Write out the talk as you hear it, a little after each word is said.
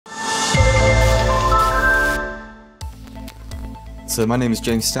So my name is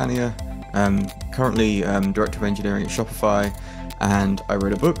James Stanier. I'm currently Director of Engineering at Shopify, and I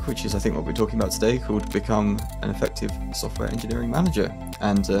wrote a book, which is I think what we're talking about today, called Become an Effective Software Engineering Manager.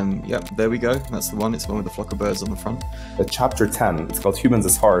 And yeah, there we go. That's the one. It's the one with the flock of birds on the front. Chapter 10, it's called Humans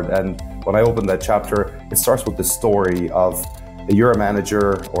is Hard. And when I opened that chapter, it starts with the story of you're a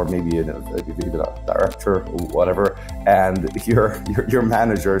manager, or maybe even a director or whatever, and your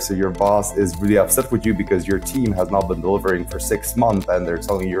manager, so your boss, is really upset with you because your team has not been delivering for 6 months, and they're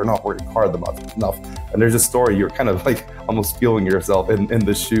telling you you're not working hard enough. And there's a story, you're kind of like almost feeling yourself in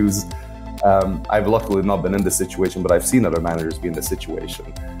the shoes. I've luckily not been in this situation, but I've seen other managers be in this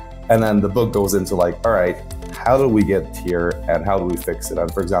situation. And then the book goes into like, all right, how do we get here and how do we fix it?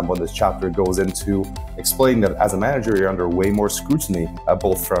 And for example, in this chapter, it goes into explaining that as a manager, you're under way more scrutiny,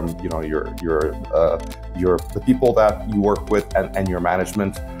 both from the people that you work with and your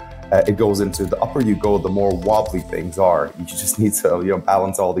management. It goes into the upper you go, the more wobbly things are. You just need to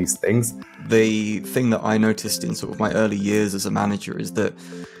balance all these things. The thing that I noticed in sort of my early years as a manager is that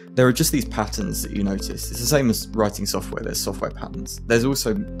there are just these patterns that you notice. It's the same as writing software. There's software patterns. There's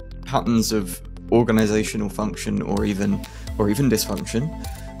also patterns of organizational function or even dysfunction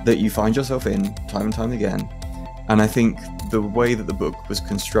that you find yourself in time and time again. And I think the way that the book was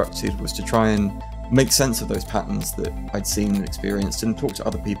constructed was to try and make sense of those patterns that I'd seen and experienced, and talk to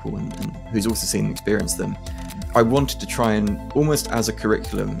other people and who's also seen and experienced them. I wanted to try and, almost as a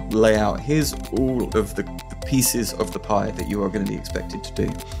curriculum, lay out, here's all of the pieces of the pie that you are going to be expected to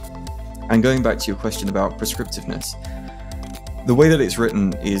do. And going back to your question about prescriptiveness, the way that it's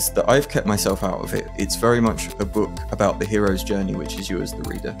written is that I've kept myself out of it. It's very much a book about the hero's journey, which is you as the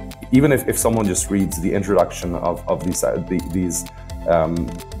reader. Even if someone just reads the introduction of these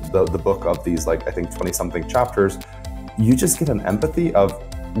the book of these, like, I think 20-something chapters, you just get an empathy of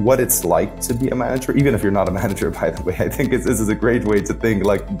what it's like to be a manager, even if you're not a manager, by the way. I think this is a great way to think,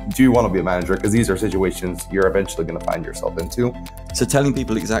 like, do you want to be a manager? Because these are situations you're eventually going to find yourself into. So telling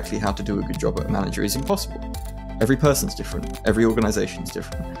people exactly how to do a good job at a manager is impossible. Every person's different, every organization's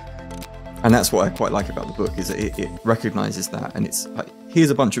different. And that's what I quite like about the book, is that it recognizes that, and it's like,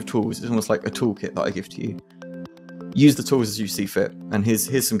 here's a bunch of tools. It's almost like a toolkit that I give to you. Use the tools as you see fit, and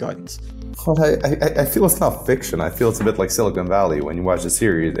here's some guidance. Well, I feel it's not fiction. I feel it's a bit like Silicon Valley. When you watch the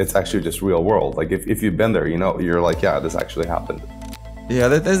series, it's actually just real world. Like, if you've been there, you're like, yeah, this actually happened. Yeah,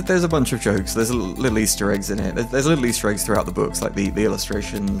 there's a bunch of jokes. There's little Easter eggs in it. There's little Easter eggs throughout the books, like the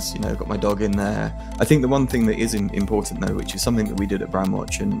illustrations. I've got my dog in there. I think the one thing that is important, though, which is something that we did at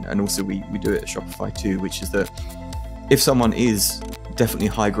Brandwatch, and also we do it at Shopify too, which is that if someone is definitely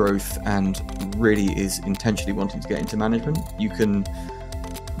high growth and really is intentionally wanting to get into management, you can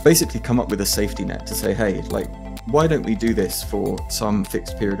basically come up with a safety net to say, hey, like, why don't we do this for some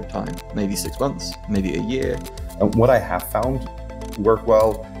fixed period of time? Maybe 6 months, maybe a year. And what I have found work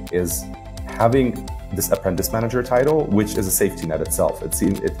well is having this apprentice manager title, which is a safety net itself.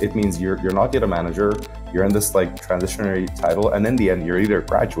 It means you're not yet a manager, you're in this like transitionary title, and in the end you're either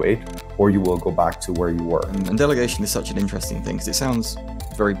graduate or you will go back to where you were. And delegation is such an interesting thing because it sounds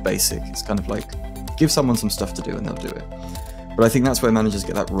very basic. It's kind of like, give someone some stuff to do and they'll do it. But I think that's where managers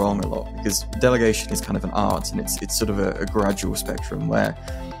get that wrong a lot, because delegation is kind of an art, and it's sort of a gradual spectrum where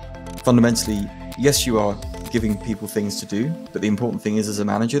fundamentally, yes, you are giving people things to do, but the important thing is, as a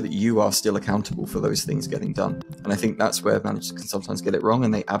manager, that you are still accountable for those things getting done. And I think that's where managers can sometimes get it wrong,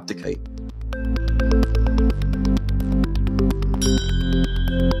 and they abdicate.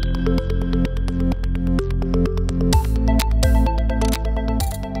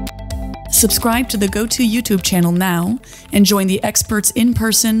 Subscribe to the GOTO YouTube channel now and join the experts in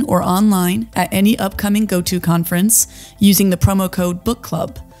person or online at any upcoming GOTO conference using the promo code Book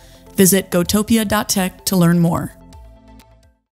Club. Visit gotopia.tech to learn more.